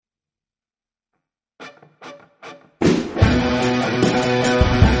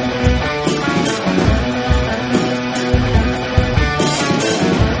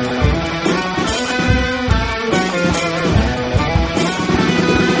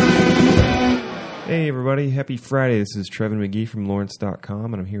Hey, everybody. Happy Friday. This is Trevan McGee from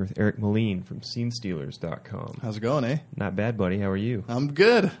Lawrence.com, and I'm here with Eric Moline from SceneStealers.com. How's it going, eh? Not bad, buddy. How are you? I'm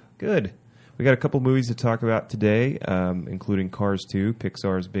good. Good. We got a couple movies to talk about today, including Cars 2,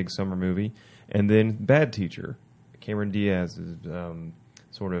 Pixar's big summer movie, and then Bad Teacher. Cameron Diaz is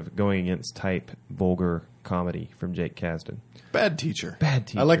sort of going against type vulgar comedy from Jake Kasdan. Bad Teacher. Bad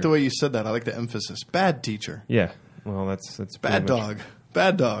Teacher. I like the way you said that. I like the emphasis. Bad Teacher. Yeah. Well, that's Bad Dog.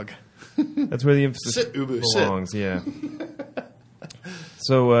 Bad Dog. That's where the emphasis Sit, Ubu, belongs. sit. Yeah.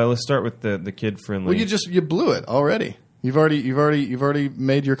 So let's start with the kid friendly. Well, you blew it already. You've already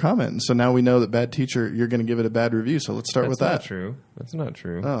made your comment, and so now we know that Bad Teacher. You're going to give it a bad review. So let's start with that. That's not true. That's not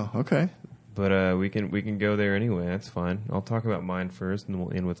true. Oh, okay. But we can go there anyway. That's fine. I'll talk about mine first, and then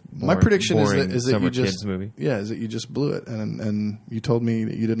we'll end with my prediction is that summer you just kids movie. Yeah, is that you just blew it, and you told me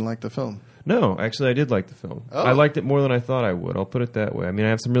that you didn't like the film. No, actually, I did like the film. Oh. I liked it more than I thought I would. I'll put it that way. I mean, I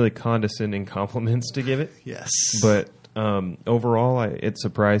have some really condescending compliments to give it. Yes, but overall, it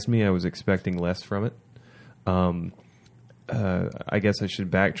surprised me. I was expecting less from it. I guess I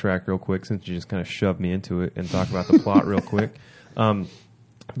should backtrack real quick since you just kind of shoved me into it and talk about the plot real quick.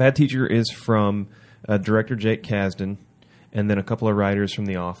 Bad Teacher is from director Jake Kasdan, and then a couple of writers from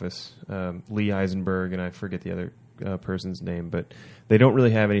The Office, Lee Eisenberg, and I forget the other person's name, but they don't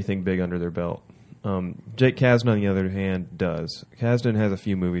really have anything big under their belt. Jake Kasdan, on the other hand, does. Kasdan has a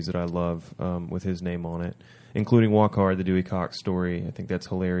few movies that I love with his name on it, including Walk Hard, the Dewey Cox story. I think that's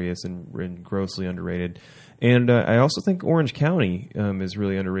hilarious and grossly underrated. And I also think Orange County is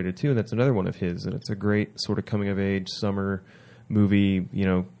really underrated, too, and that's another one of his. And it's a great sort of coming-of-age summer movie,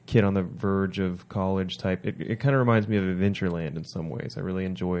 kid on the verge of college type. It kind of reminds me of Adventureland in some ways. I really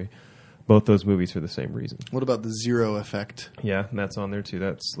enjoy both those movies for the same reason. What about The Zero Effect? Yeah, and that's on there, too.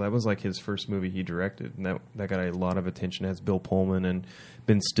 That was like his first movie he directed, and that got a lot of attention. It has Bill Pullman and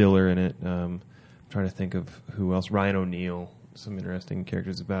Ben Stiller in it. I'm trying to think of who else. Ryan O'Neal. Some interesting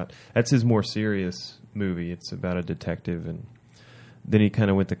characters about. That's his more serious movie. It's about a detective, and then he kind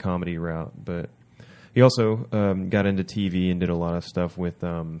of went the comedy route. But he also got into TV and did a lot of stuff with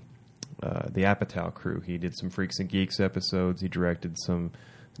the Apatow crew. He did some Freaks and Geeks episodes. He directed some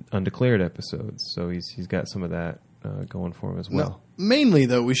Undeclared episodes. So he's got some of that going for him as well. No, mainly,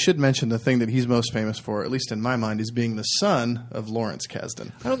 though, we should mention the thing that he's most famous for, at least in my mind, is being the son of Lawrence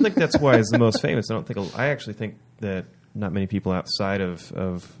Kasdan. I don't think that's why he's the most famous. I actually think that not many people outside of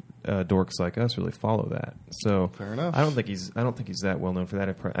dorks like us really follow that. So fair enough. I don't think he's that well known for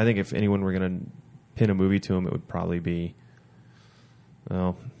that. I think if anyone were going to pin a movie to him, it would probably be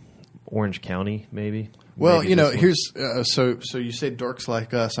Orange County, maybe. Well, maybe here's so you say dorks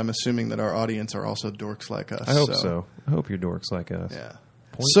like us. I'm assuming that our audience are also dorks like us. I hope so. I hope you're dorks like us. Yeah.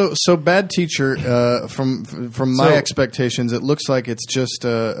 So Bad Teacher, from my expectations, it looks like it's just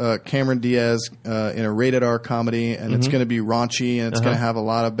Cameron Diaz in a rated R comedy, and it's going to be raunchy, and it's going to have a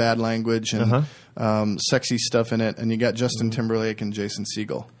lot of bad language and sexy stuff in it. And you got Justin Timberlake and Jason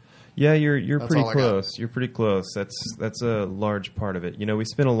Segel. Yeah, you're pretty close. You're pretty close. That's a large part of it. We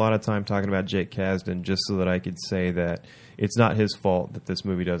spent a lot of time talking about Jake Kasdan just so that I could say that it's not his fault that this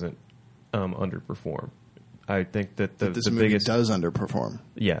movie doesn't underperform. I think that this movie biggest does underperform.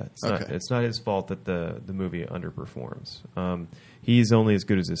 Yeah, it's not his fault that the movie underperforms. He's only as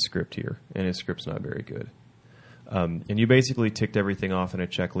good as his script here, and his script's not very good. And you basically ticked everything off in a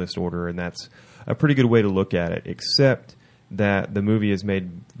checklist order, and that's a pretty good way to look at it, except that the movie is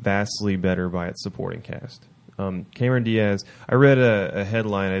made vastly better by its supporting cast. Cameron Diaz, I read a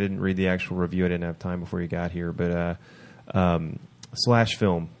headline. I didn't read the actual review. I didn't have time before you got here, but Slash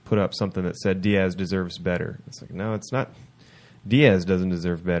Film put up something that said Diaz deserves better. It's like, no, it's not. Diaz doesn't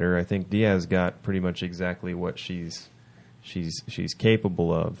deserve better. I think Diaz got pretty much exactly what she's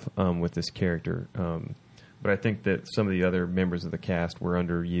capable of with this character. But I think that some of the other members of the cast were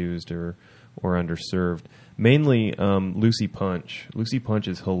underused or underserved. Mainly Lucy Punch. Lucy Punch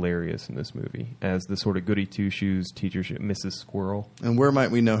is hilarious in this movie as the sort of goody two-shoes teacher, Mrs. Squirrel. And where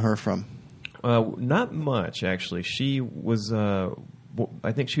might we know her from? Not much, actually. She was,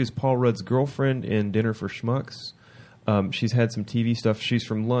 I think she was Paul Rudd's girlfriend in Dinner for Schmucks. She's had some TV stuff. She's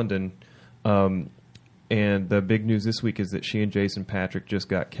from London. And the big news this week is that she and Jason Patric just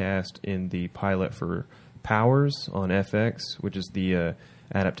got cast in the pilot for Powers on FX, which is the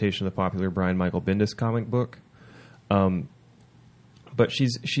adaptation of the popular Brian Michael Bendis comic book. But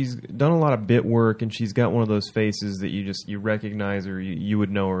she's done a lot of bit work, and she's got one of those faces that you recognize, or you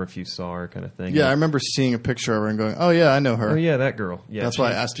would know her if you saw her, kind of thing. Yeah, I remember seeing a picture of her and going, "Oh yeah, I know her." Oh yeah, that girl. Yeah, that's why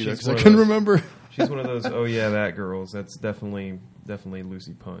I asked you that, because I couldn't remember. She's one of those. Oh yeah, that girls. That's definitely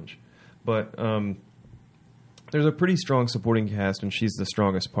Lucy Punch. But there's a pretty strong supporting cast, and she's the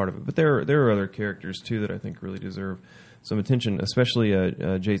strongest part of it. But there are other characters too that I think really deserve some attention. Especially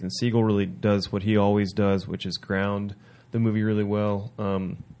Jason Segel really does what he always does, which is ground the movie really well,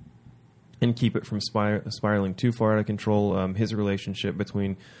 and keep it from spiraling too far out of control. His relationship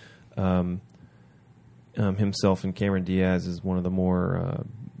between himself and Cameron Diaz is one of the more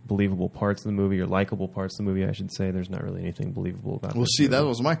believable parts of the movie, or likable parts of the movie, I should say. There's not really anything believable about it. Well, see, that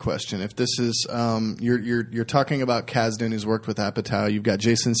was my question. If this is you're talking about Kasdan, who's worked with Apatow. You've got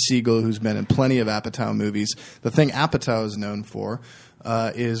Jason Segel, who's been in plenty of Apatow movies. The thing Apatow is known for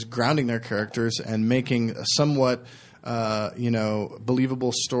is grounding their characters and making a somewhat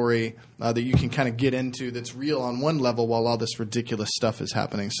believable story that you can kind of get into, that's real on one level while all this ridiculous stuff is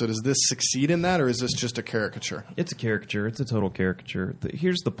happening. So does this succeed in that, or is this just a caricature? It's a caricature. It's a total caricature.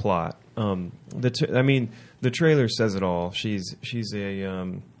 Here's the plot. The trailer says it all. She's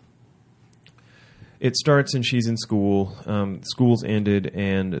a. It starts and she's in school. School's ended,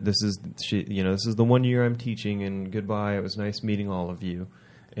 and this is the 1 year I'm teaching. And goodbye. It was nice meeting all of you.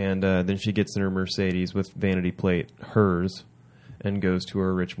 And then she gets in her Mercedes with vanity plate, hers, and goes to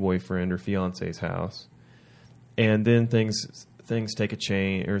her rich boyfriend or fiance's house. And then things take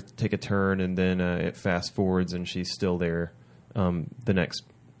a turn, and then it fast forwards, and she's still there the next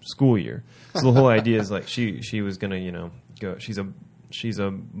school year. So the whole idea is like she was gonna go. She's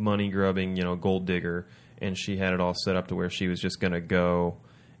a money grubbing gold digger, and she had it all set up to where she was just gonna go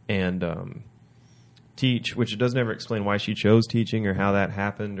and teach, which it doesn't ever explain why she chose teaching or how that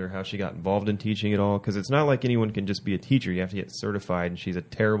happened or how she got involved in teaching at all, because it's not like anyone can just be a teacher. You have to get certified, and she's a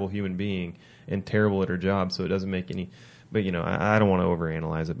terrible human being and terrible at her job, so it doesn't make any... But, I don't want to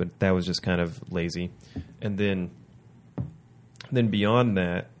overanalyze it, but that was just kind of lazy. And then beyond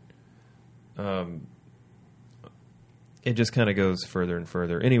that, it just kind of goes further and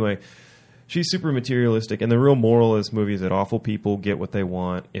further. Anyway... She's super materialistic, and the real moral of this movie is that awful people get what they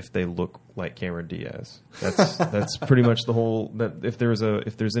want if they look like Cameron Diaz. That's pretty much the whole. That if there's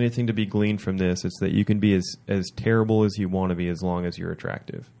anything to be gleaned from this, it's that you can be as terrible as you want to be as long as you're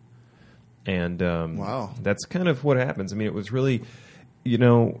attractive. And wow, that's kind of what happens. I mean, it was really,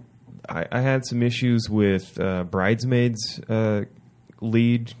 I had some issues with Bridesmaids.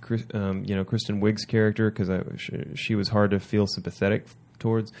 Lead, Kristen Wiig's character, because she was hard to feel sympathetic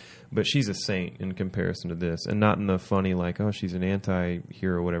towards, but she's a saint in comparison to this, and not in the funny like, oh, she's an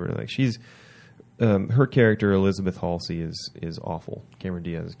anti-hero or whatever. Like, she's her character Elizabeth Halsey is awful, Cameron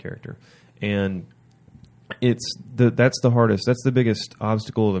Diaz's character, and that's the hardest, that's the biggest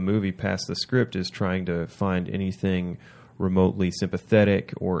obstacle of the movie past the script, is trying to find anything remotely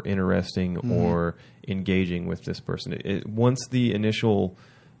sympathetic or interesting or engaging with this person. Once the initial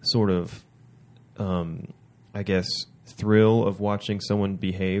sort of I guess thrill of watching someone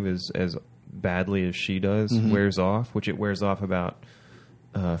behave as badly as she does wears off, which it wears off about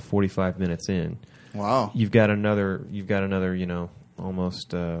 45 minutes in. Wow. You've got another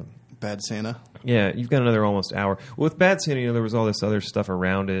almost Bad Santa. Yeah, you've got another almost hour. Well, with Bad Santa, there was all this other stuff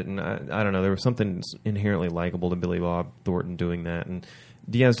around it, and I don't know, there was something inherently likable to Billy Bob Thornton doing that, and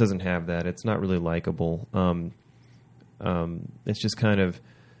Diaz doesn't have that. It's not really likable. It's just kind of,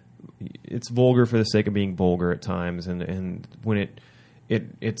 it's vulgar for the sake of being vulgar at times, and when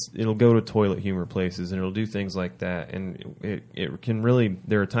it'll go to toilet humor places, and it'll do things like that, and it can really,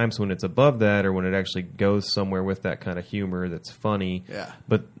 there are times when it's above that, or when it actually goes somewhere with that kind of humor that's funny. Yeah.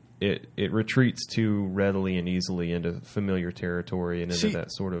 But it retreats too readily and easily into familiar territory and into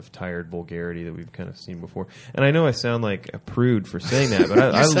that sort of tired vulgarity that we've kind of seen before. And I know I sound like a prude for saying that, but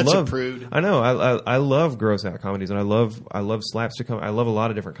I love a prude. I know I love gross out comedies, and I love slapstick. I love a lot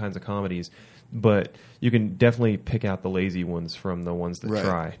of different kinds of comedies, but you can definitely pick out the lazy ones from the ones that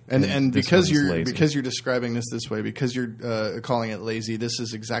try. And because you're describing this way, because you're calling it lazy, this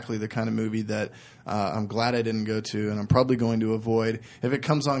is exactly the kind of movie that I'm glad I didn't go to, and I'm probably going to avoid. If it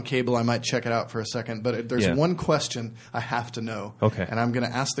comes on cable, I might check it out for a second. But there's one question I have to know. Okay. And I'm going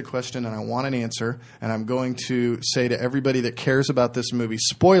to ask the question, and I want an answer. And I'm going to say to everybody that cares about this movie,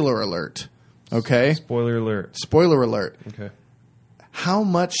 spoiler alert. Okay? Spoiler alert. Spoiler alert. Okay. How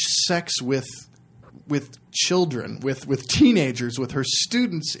much sex with children, with teenagers, with her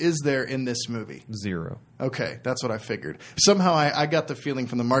students is there in this movie? 0. Okay, that's what I figured. Somehow I got the feeling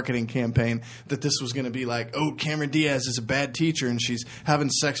from the marketing campaign that this was going to be like, oh, Cameron Diaz is a bad teacher and she's having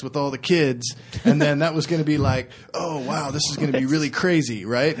sex with all the kids. And then that was going to be like, oh, wow, this is going to be really crazy,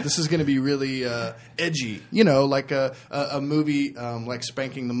 right? This is going to be really edgy, like a movie like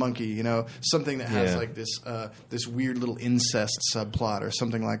Spanking the Monkey, something that has like this weird little incest subplot or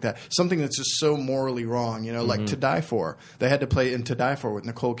something like that. Something that's just so morally wrong, like To Die For. They had to play in To Die For with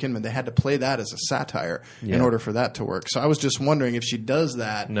Nicole Kidman. They had to play that as a satire. Yeah. in order for that to work. So I was just wondering if she does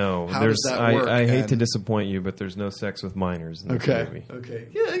that. No, how does that work? I hate to disappoint you, but there's no sex with minors in this movie. Okay.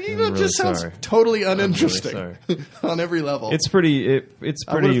 Yeah, I'm it just really sounds sorry. totally uninteresting really on every level. It's pretty. It's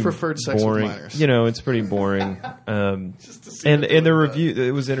I would pretty have preferred sex boring. with minors. You know, it's pretty boring. And the review,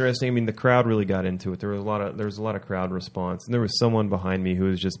 it was interesting. I mean, the crowd really got into it. There was a lot of crowd response, and there was someone behind me who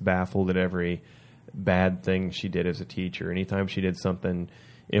was just baffled at every bad thing she did as a teacher. Anytime she did something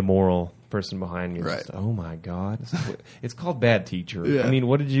immoral, person behind me was just, oh my god, it's called Bad Teacher. Yeah. I mean,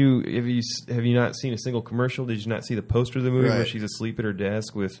 what did you have you not seen a single commercial? Did you not see the poster of the movie where she's asleep at her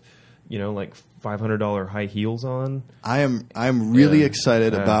desk with, you know, like $500 high heels on? I'm really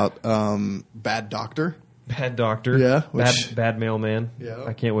excited about Bad Doctor. Bad Doctor. Yeah. Bad Mailman. Yeah.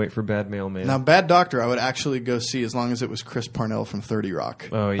 I can't wait for Bad Mailman. Now, Bad Doctor, I would actually go see as long as it was Chris Parnell from 30 Rock.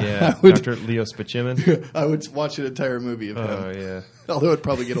 Oh, yeah. Dr. Leo Spacimen. I would watch an entire movie of him. Oh, yeah. Although it'd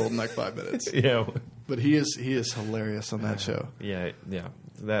probably get old in like 5 minutes. Yeah. But he is hilarious on that show. Yeah, yeah.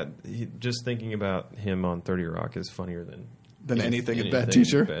 Just thinking about him on 30 Rock is funnier than anything in Bad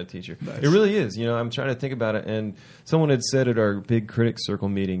Teacher. Bad Teacher. Nice. It really is. You know, I'm trying to think about it, and someone had said at our big critics circle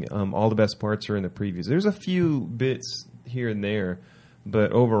meeting, all the best parts are in the previews. There's a few bits here and there,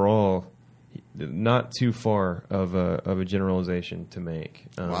 but overall, not too far of a generalization to make.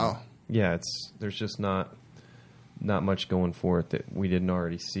 Wow. Yeah, there's just not much going for it that we didn't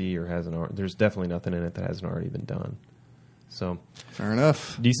already see or hasn't. There's definitely nothing in it that hasn't already been done. So, fair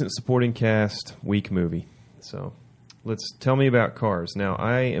enough. Decent supporting cast, weak movie. So. Tell me about Cars. Now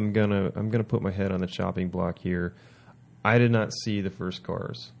I'm gonna put my head on the chopping block here. I did not see the first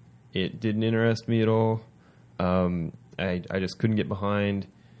Cars. It didn't interest me at all. I just couldn't get behind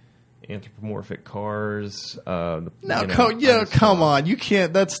anthropomorphic cars. Come on, you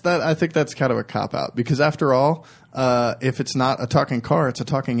can't. I think that's kind of a cop out because after all, if it's not a talking car, it's a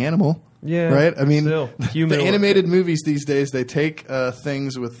talking animal. Yeah, right. I mean, the animated movies these days they take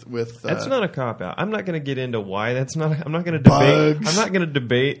things with. That's not a cop out. I'm not going to get into why that's not. I'm not going to debate. Bugs. I'm not going to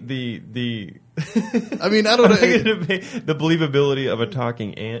debate the. I mean, I don't know. The believability of a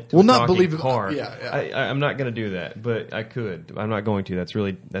talking ant. To well, a not talking believable. car. Yeah. I'm not going to do that, but I could. I'm not going to. That's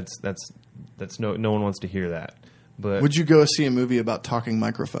no one wants to hear that. But would you go see a movie about talking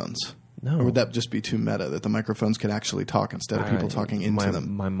microphones? No. Or would that just be too meta that the microphones could actually talk instead of people talking into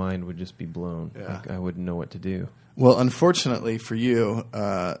them? My mind would just be blown. Yeah. I wouldn't know what to do. Well, unfortunately for you,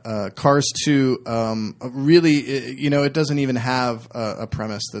 Cars 2 really, it doesn't even have a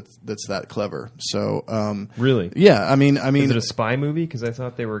premise that's that clever. So, really, yeah, I mean, is it a spy movie? Because I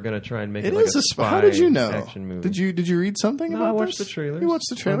thought they were going to try and make it like a spy. How did you know? Action movie. Did you read something? No, about I watched this? the trailer. You watched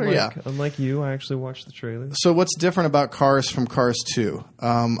the trailer, Unlike you, I actually watched the trailer. So, what's different about Cars from Cars 2?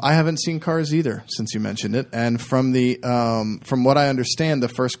 I haven't seen Cars either since you mentioned it, and from what I understand, the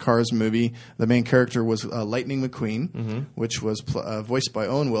first Cars movie, the main character was Lightning McQueen, which was voiced by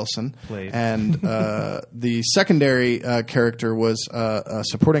Owen Wilson. Played. And the secondary character was a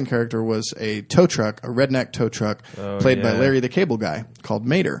supporting character was a tow truck, a redneck tow truck, played by Larry the Cable Guy, called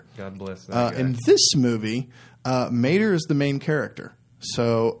Mater. God bless that guy. In this movie, Mater is the main character.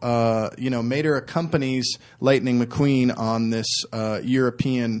 So, Mater accompanies Lightning McQueen on this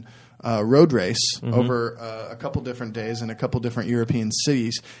European road race over a couple different days in a couple different European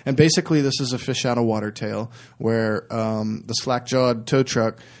cities. And basically this is a fish out of water tale where the slack-jawed tow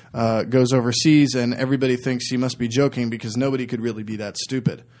truck goes overseas and everybody thinks he must be joking because nobody could really be that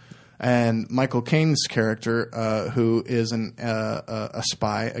stupid. And Michael Caine's character, who is a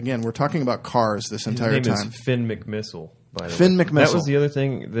spy, again, we're talking about Cars this entire time. His name is Finn McMissile. Finn McMissile. That was the other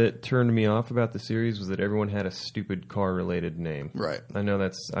thing that turned me off about the series was that everyone had a stupid car-related name. Right. I know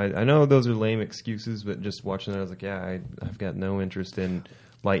I know those are lame excuses, but just watching that, I was like, I've got no interest in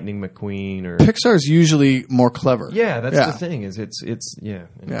Lightning McQueen or Pixar's usually more clever. Yeah, that's the thing. Is it's yeah.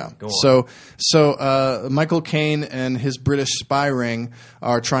 Go on. So Michael Caine and his British spy ring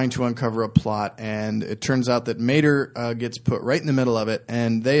are trying to uncover a plot, and it turns out that Mater gets put right in the middle of it,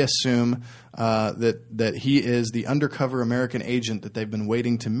 and they assume that he is the undercover American agent that they've been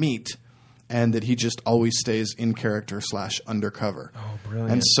waiting to meet. And that he just always stays in character / undercover. Oh,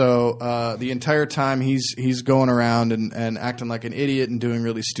 brilliant. And so the entire time he's going around and acting like an idiot and doing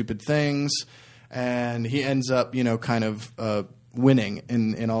really stupid things. And he ends up, kind of winning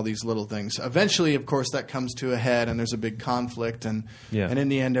in all these little things. Eventually, of course, that comes to a head and there's a big conflict. And in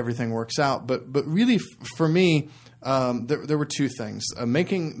the end, everything works out. But really, for me, There were two things.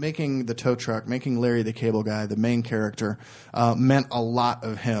 Making the tow truck, making Larry the Cable Guy the main character, meant a lot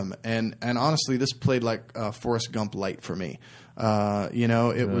of him. And honestly, this played like Forrest Gump light for me.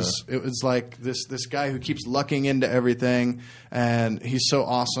 It was like this guy who keeps lucking into everything, and he's so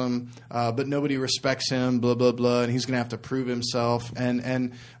awesome, but nobody respects him, blah, blah, blah, and he's going to have to prove himself.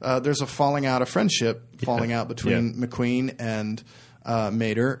 And there's a falling out between McQueen and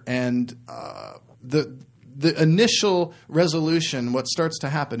Mater, and the initial resolution, what starts to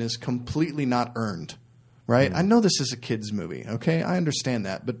happen is completely not earned. Right? I know this is a kid's movie, okay? I understand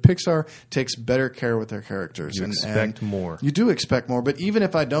that. But Pixar takes better care with their characters. You expect more. You do expect more. But even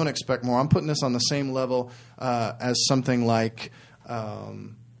if I don't expect more, I'm putting this on the same level as something like,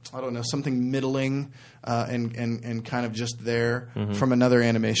 something middling and kind of just there from another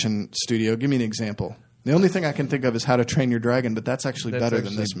animation studio. Give me an example. The only thing I can think of is How to Train Your Dragon, but that's actually better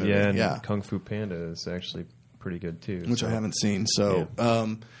than this movie. Yeah, and Kung Fu Panda is actually pretty good, too. Which I haven't seen, so...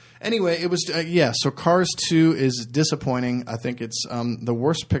 Yeah. Anyway, it was so Cars 2 is disappointing. I think it's the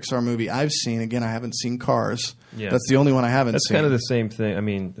worst Pixar movie I've seen. Again, I haven't seen Cars. Yeah. That's the only one I haven't seen. That's kind of the same thing. I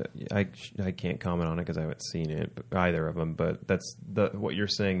mean, I can't comment on it because I haven't seen it, either of them. But that's what you're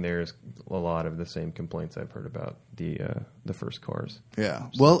saying there is a lot of the same complaints I've heard about the first Cars. Yeah.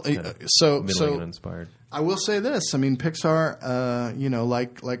 Well, so uninspired. I will say this. I mean,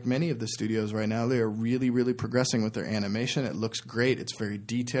 Pixar, like many of the studios right now, they are really, really progressing with their animation. It looks great. It's very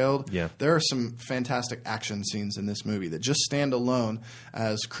detailed. Yeah. There are some fantastic action scenes in this movie that just stand alone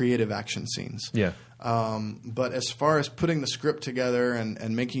as creative action scenes. Yeah. But as far as putting the script together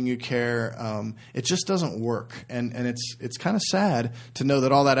and making you care, it just doesn't work. And it's kind of sad to know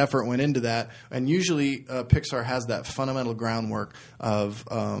that all that effort went into that. And usually Pixar has that fundamental groundwork of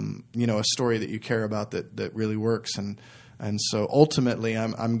a story that you care about that really works. And so ultimately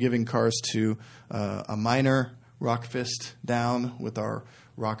I'm giving Cars 2 a minor rock fist down with our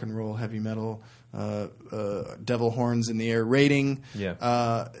rock and roll heavy metal devil horns in the air rating. Yeah.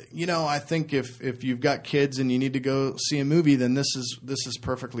 I think if you've got kids and you need to go see a movie, then this is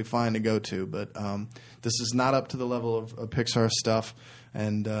perfectly fine to go to. But this is not up to the level of Pixar stuff.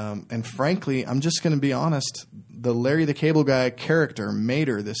 And frankly, I'm just going to be honest. The Larry the Cable Guy character,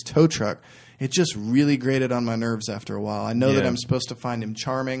 Mater, this tow truck, it just really grated on my nerves after a while. I know that I'm supposed to find him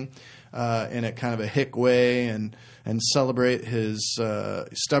charming in a kind of a hick way and celebrate his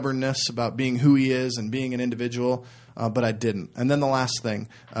stubbornness about being who he is and being an individual, but I didn't. And then the last thing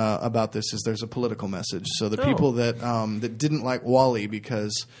about this is there's a political message. So the people that didn't like WALL-E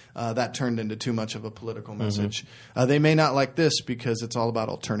because that turned into too much of a political message, they may not like this because it's all about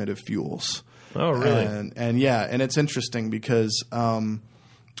alternative fuels. Oh, really? And it's interesting because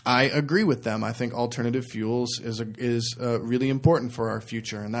I agree with them. I think alternative fuels is really important for our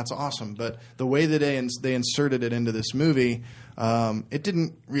future, and that's awesome. But the way that they inserted it into this movie, it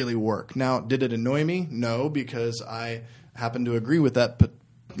didn't really work. Now, did it annoy me? No, because I happen to agree with that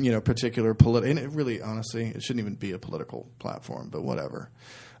particular and it really, honestly, it shouldn't even be a political platform, but whatever.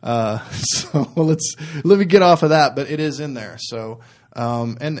 So let me get off of that. But it is in there, so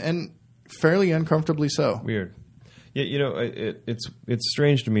and fairly uncomfortably so. Weird. Yeah, it's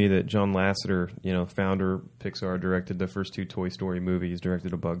strange to me that John Lasseter, founder of Pixar, directed the first two Toy Story movies,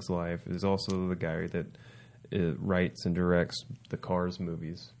 directed A Bug's Life, is also the guy that writes and directs the Cars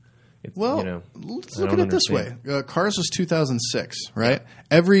movies. Let's look at it this way. Cars was 2006, right? Yeah.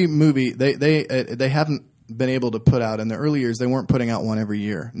 Every movie they haven't been able to put out in the early years. They weren't putting out one every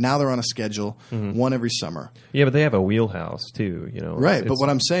year. Now they're on a schedule, one every summer. Yeah, but they have a wheelhouse too. Right. But what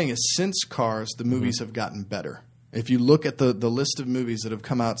I'm saying is, since Cars, the movies have gotten better. If you look at the list of movies that have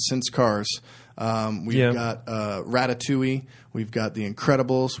come out since Cars, we've got Ratatouille, we've got The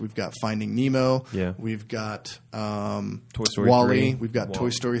Incredibles, we've got Finding Nemo, we've got Toy Story WALL-E, 3. we've got Toy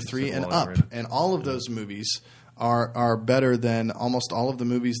Story 3, and Up. And all of those movies are better than almost all of the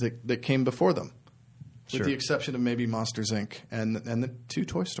movies that came before them, with the exception of maybe Monsters, Inc. And the two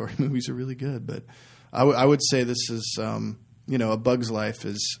Toy Story movies are really good. But I would say this is, A Bug's Life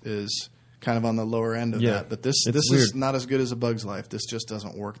is kind of on the lower end of that. But this is not as good as A Bug's Life. This just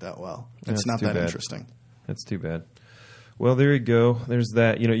doesn't work that well. It's not that interesting. That's too bad. Well, there you go. There's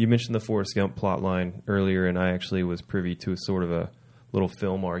that. You mentioned the Forrest Gump plot line earlier, and I actually was privy to sort of a little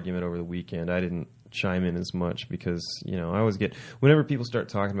film argument over the weekend. I didn't chime in as much because, I always get, whenever people start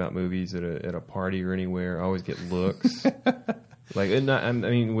talking about movies at a party or anywhere, I always get looks.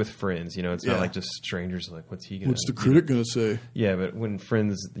 With friends, it's not like just strangers. Like, what's he gonna? What's the critic gonna say? Yeah, but when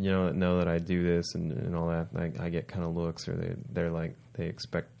friends, that know that I do this and all that, I get kind of looks, or they're like, they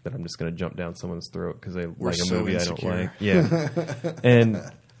expect that I'm just gonna jump down someone's throat because they like a movie insecure. I don't like. Yeah,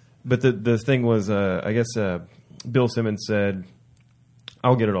 but the thing was, I guess Bill Simmons said,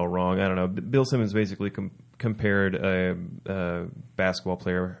 I'll get it all wrong. I don't know. Bill Simmons basically compared a basketball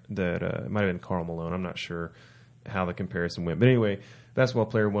player that it might have been Karl Malone. I'm not sure how the comparison went. But anyway, basketball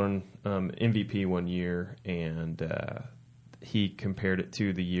player won MVP one year, and he compared it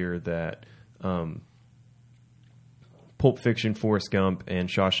to the year that Pulp Fiction, Forrest Gump, and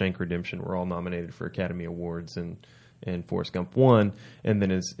Shawshank Redemption were all nominated for Academy Awards, and Forrest Gump won. And then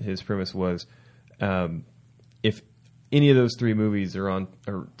his premise was, if any of those three movies are on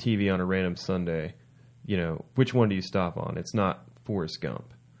TV on a random Sunday, which one do you stop on? It's not Forrest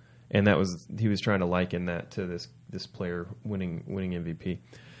Gump. And he was trying to liken that to this player winning MVP.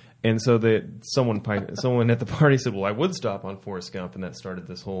 And so someone at the party said, well, I would stop on Forrest Gump, and that started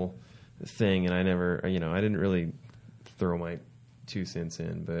this whole thing. And I never, I didn't really throw my 2 cents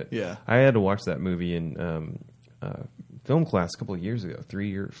in, but yeah. I had to watch that movie in film class a couple of years ago,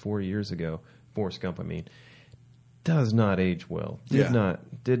 4 years ago. Forrest Gump, I mean, does not age well. Did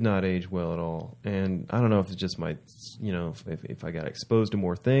not age well at all. And I don't know if it's just my, if I got exposed to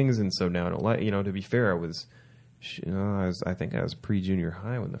more things, and so now I don't like. To be fair, I think I was pre-junior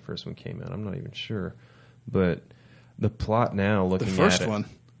high when the first one came out. I'm not even sure, but the plot now, looking at it,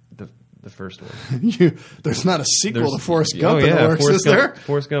 the first one. There's not a sequel to Forrest Gump in the works, is there?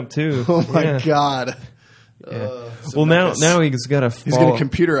 Forrest Gump 2. Oh my God. Yeah. Well, now he's got to. He's going to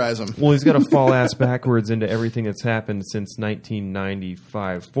computerize them. Well, he's got to fall ass backwards into everything that's happened since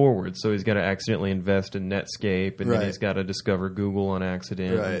 1995 forward. So he's got to accidentally invest in Netscape, and then he's got to discover Google on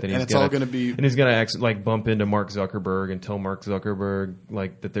accident. Right. And it's all going to be. And he's got to bump into Mark Zuckerberg and tell Mark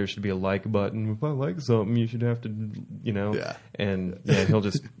Zuckerberg that there should be a like button. If I like something, you should have to, Yeah. And he'll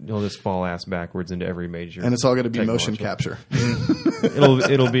just fall ass backwards into every major. And it's all going to be motion capture.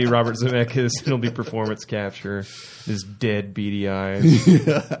 It'll be Robert Zemeckis. It'll be performance capture. His dead, beady eyes.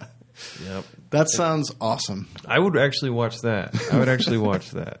 Yeah. Yep. That sounds awesome. I would actually watch that.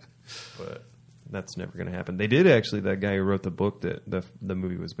 But that's never going to happen. They did actually. That guy who wrote the book that the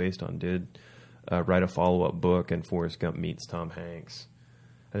movie was based on did write a follow-up book, and Forrest Gump meets Tom Hanks.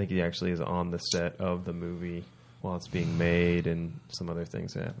 I think he actually is on the set of the movie while it's being made, and some other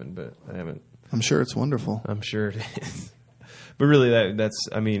things happen, but I haven't. I'm sure it's wonderful. I'm sure it is. But really,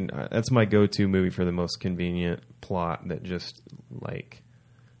 that's my go-to movie for the most convenient plot that just, I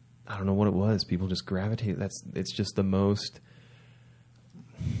don't know what it was. People just gravitate. It's just the most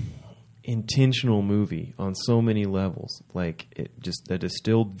intentional movie on so many levels. A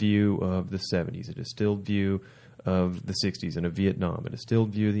distilled view of the 70s, a distilled view of the 60s and of Vietnam, a distilled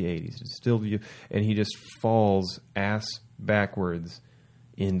view of the 80s, a distilled view, and he just falls ass backwards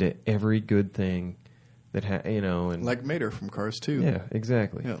into every good thing that and like Mater from Cars 2. Yeah,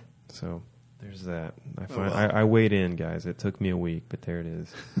 exactly. Yeah. So there's that. I weighed in, guys. It took me a week, but there it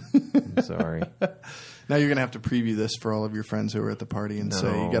is. I'm sorry. Now you're going to have to preview this for all of your friends who are at the party and say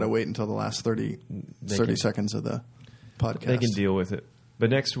you got to wait until the last 30 seconds of the podcast. They can deal with it. But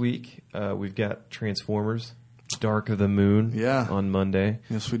next week we've got Transformers: Dark of the Moon on Monday.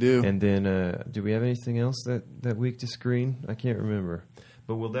 Yes, we do. And then do we have anything else that week to screen? I can't remember.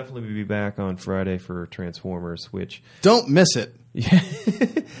 But we'll definitely be back on Friday for Transformers, which... Don't miss it.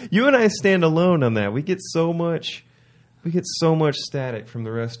 You and I stand alone on that. We get so much static from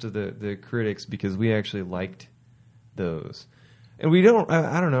the rest of the critics because we actually liked those. And we don't...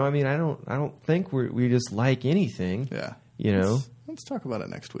 I don't know. I mean, I don't think we just like anything. Yeah. Let's talk about it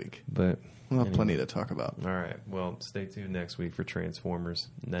next week. But... We'll have plenty to talk about. All right. Well, stay tuned next week for Transformers,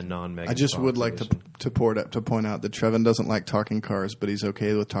 the non-Mega. I just would like to point out that Trevan doesn't like talking cars, but he's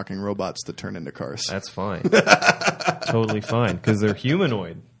okay with talking robots that turn into cars. That's fine. Totally fine, because they're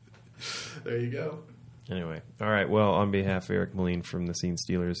humanoid. There you go. Anyway. All right. Well, on behalf of Eric Moline from the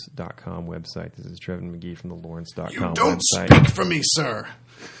SceneStealers.com website, this is Trevan McGee from the Lawrence.com website. You don't speak for me, sir.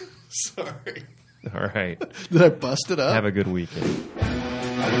 Sorry. All right. Did I bust it up? Have a good weekend.